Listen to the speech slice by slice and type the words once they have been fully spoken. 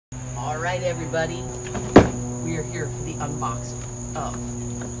Alright everybody, we are here for the unboxing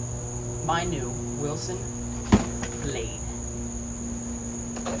of my new Wilson blade.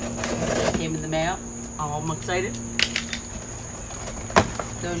 It came in the mail. I'm excited.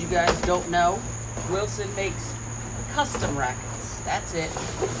 Those of you guys don't know, Wilson makes custom rackets. That's it.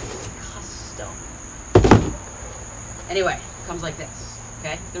 Custom. Anyway, it comes like this.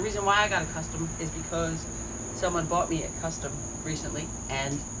 Okay? The reason why I got a custom is because someone bought me a custom recently,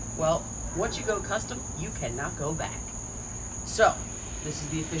 and well, once you go custom, you cannot go back. So, this is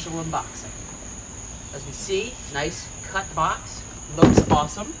the official unboxing. As we see, nice cut box. Looks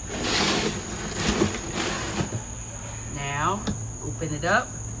awesome. Now, open it up.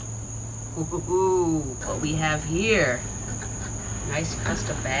 Ooh, what we have here. Nice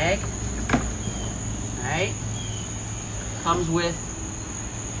custom bag. Alright. Comes with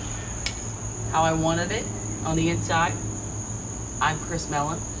how I wanted it on the inside. I'm Chris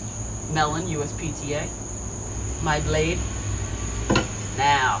Mellon, USPTA. My blade.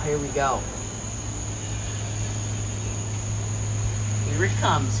 Now, here we go. Here it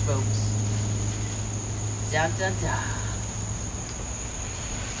comes, folks. Dun dun dun.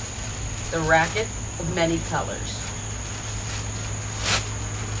 The racket of many colors.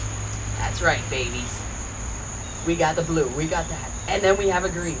 That's right, babies. We got the blue, we got that. And then we have a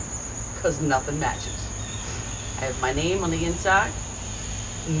green, because nothing matches. I have my name on the inside,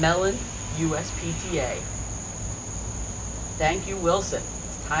 Mellon, USPTA. Thank you, Wilson.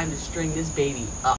 It's time to string this baby up.